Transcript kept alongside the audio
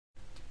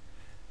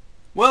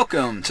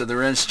Welcome to the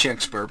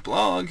Rescheck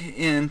blog.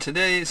 In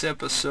today's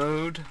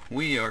episode,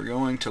 we are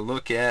going to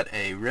look at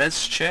a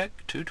Rescheck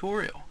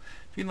tutorial.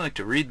 If you'd like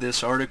to read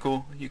this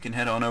article, you can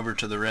head on over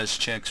to the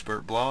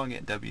Rescheck blog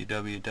at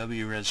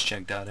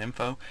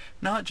www.rescheck.info.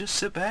 Not just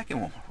sit back and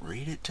we'll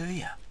read it to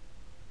you.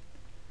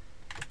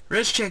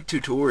 Rescheck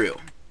tutorial.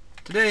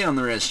 Today on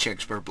the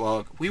Rescheck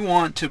blog, we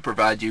want to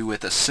provide you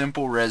with a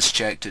simple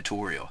Rescheck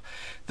tutorial.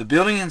 The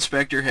building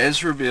inspector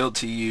has revealed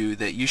to you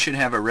that you should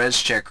have a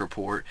Rescheck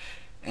report,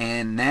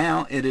 and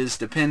now it is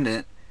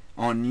dependent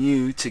on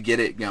you to get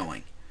it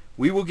going.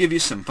 We will give you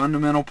some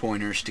fundamental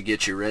pointers to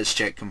get your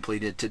Rescheck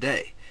completed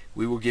today.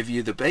 We will give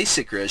you the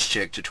basic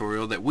Rescheck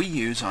tutorial that we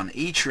use on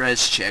each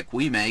Rescheck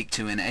we make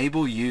to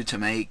enable you to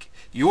make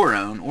your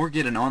own or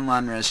get an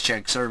online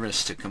Rescheck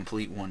service to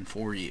complete one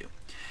for you.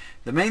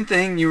 The main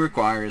thing you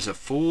require is a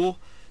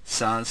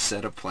full-size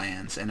set of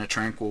plans and a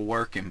tranquil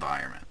work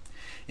environment.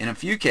 In a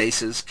few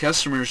cases,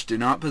 customers do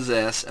not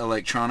possess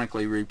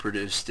electronically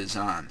reproduced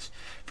designs.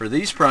 For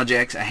these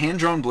projects, a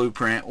hand-drawn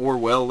blueprint or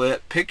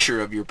well-lit picture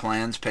of your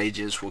plans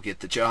pages will get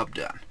the job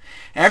done.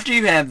 After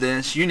you have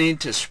this, you need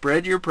to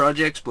spread your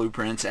project's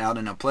blueprints out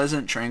in a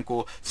pleasant,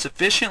 tranquil,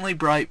 sufficiently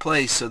bright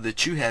place so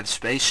that you have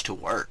space to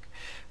work.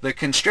 The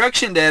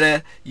construction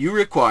data you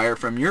require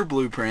from your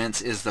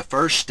blueprints is the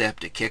first step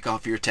to kick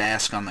off your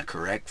task on the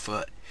correct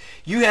foot.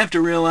 You have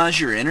to realize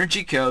your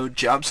energy code,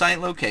 job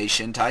site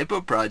location, type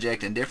of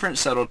project, and different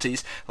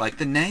subtleties like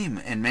the name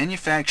and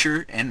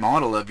manufacturer and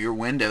model of your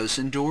windows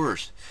and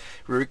doors.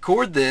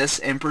 Record this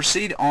and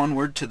proceed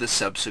onward to the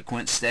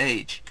subsequent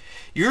stage.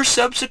 Your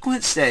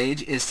subsequent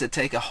stage is to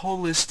take a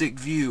holistic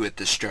view at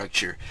the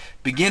structure.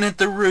 Begin at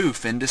the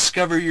roof and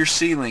discover your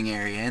ceiling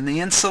area and the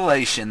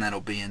insulation that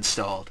will be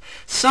installed.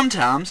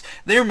 Sometimes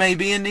there may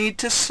be a need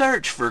to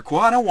search for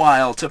quite a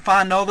while to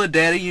find all the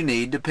data you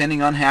need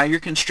depending on how your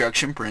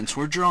construction prints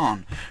were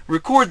drawn.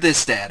 Record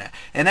this data,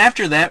 and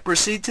after that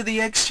proceed to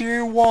the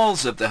exterior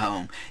walls of the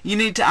home. You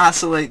need to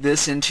isolate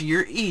this into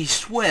your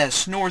east,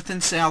 west, north,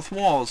 and south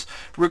walls.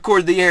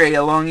 Record the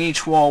area along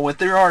each wall with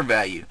their R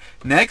value.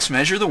 Next,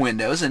 measure the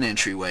windows and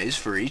entryways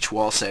for each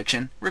wall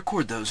section.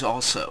 Record those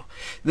also.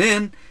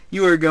 Then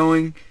you are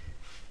going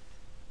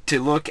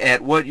to look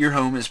at what your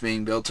home is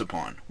being built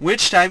upon.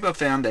 Which type of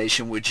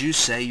foundation would you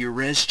say you're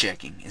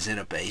Reschecking? Is it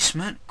a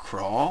basement,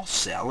 crawl,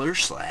 cellar,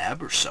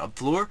 slab, or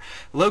subfloor?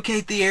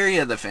 Locate the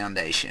area of the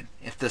foundation.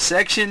 If the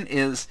section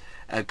is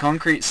a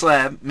concrete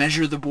slab,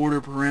 measure the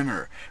border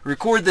perimeter.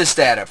 Record this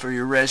data for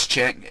your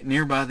Rescheck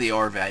nearby the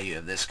R value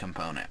of this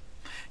component.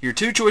 Your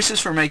two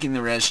choices for making the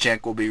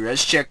Rescheck will be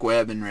Rescheck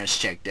Web and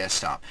Rescheck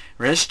Desktop.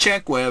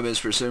 Rescheck Web is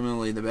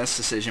presumably the best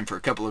decision for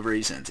a couple of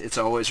reasons. It's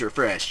always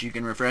refreshed. You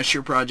can refresh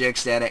your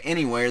project's data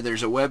anywhere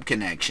there's a web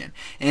connection,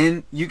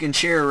 and you can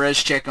share a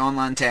Rescheck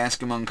online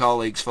task among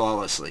colleagues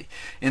flawlessly.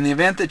 In the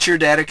event that your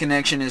data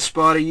connection is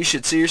spotty, you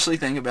should seriously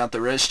think about the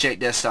Rescheck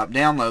Desktop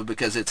download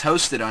because it's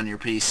hosted on your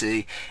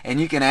PC,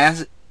 and you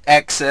can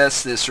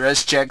access this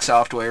Rescheck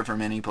software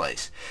from any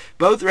place.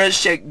 Both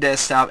Rescheck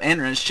Desktop and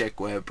Rescheck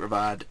Web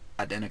provide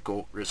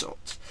identical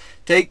results.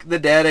 Take the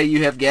data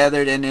you have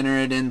gathered and enter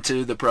it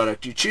into the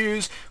product you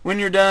choose. When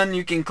you're done,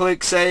 you can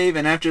click Save,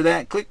 and after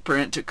that, click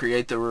Print to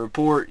create the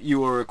report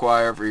you will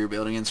require for your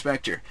building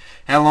inspector.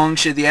 How long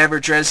should the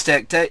average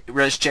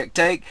Rescheck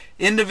take?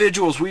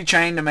 Individuals we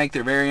train to make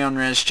their very own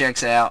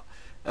Reschecks out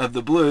of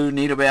the blue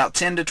need about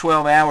 10 to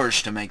 12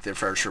 hours to make their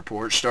first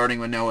report,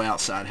 starting with no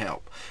outside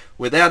help,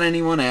 without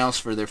anyone else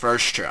for their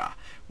first try.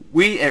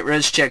 We at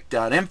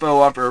Rescheck.info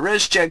offer a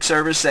Rescheck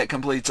service that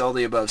completes all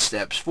the above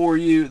steps for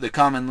you. The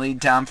common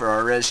lead time for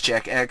our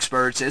Rescheck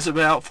experts is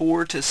about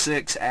 4 to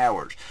 6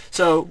 hours.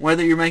 So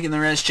whether you're making the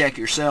Rescheck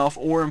yourself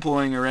or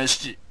employing a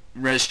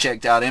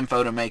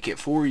Rescheck.info to make it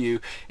for you,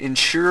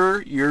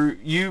 ensure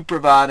you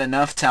provide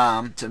enough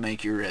time to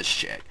make your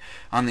Rescheck.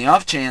 On the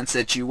off chance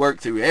that you work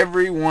through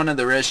every one of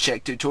the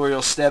Rescheck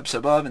tutorial steps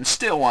above and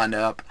still wind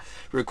up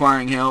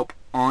requiring help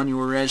on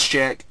your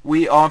Rescheck,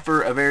 we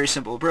offer a very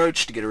simple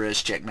approach to get a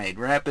Rescheck made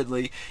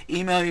rapidly.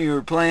 Email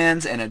your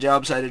plans and a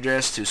job site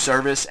address to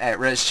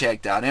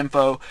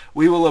service@rescheck.info.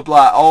 We will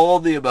apply all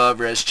the above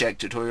Rescheck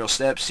tutorial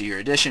steps to your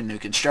addition, new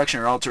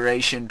construction, or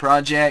alteration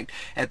project.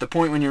 At the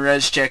point when your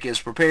Rescheck is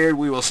prepared,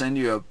 we will send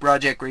you a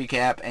project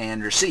recap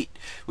and receipt.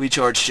 We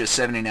charge just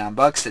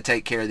 $79 to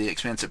take care of the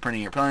expense of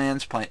printing your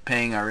plans,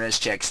 paying our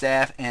Rescheck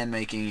staff, and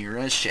making your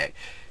Rescheck.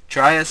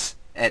 Try us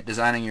at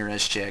Designing Your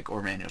Rescheck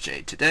or Manual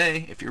J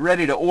today. If you're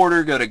ready to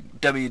order, go to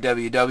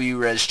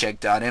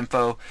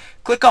www.rescheck.info.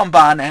 Click on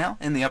Buy Now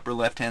in the upper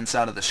left-hand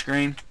side of the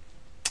screen.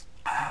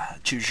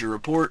 Choose your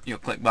report. You'll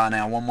click Buy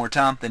Now one more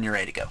time, then you're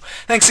ready to go.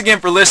 Thanks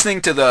again for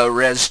listening to the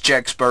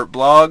Rescheck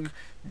blog,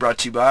 brought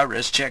to you by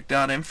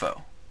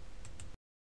Rescheck.info.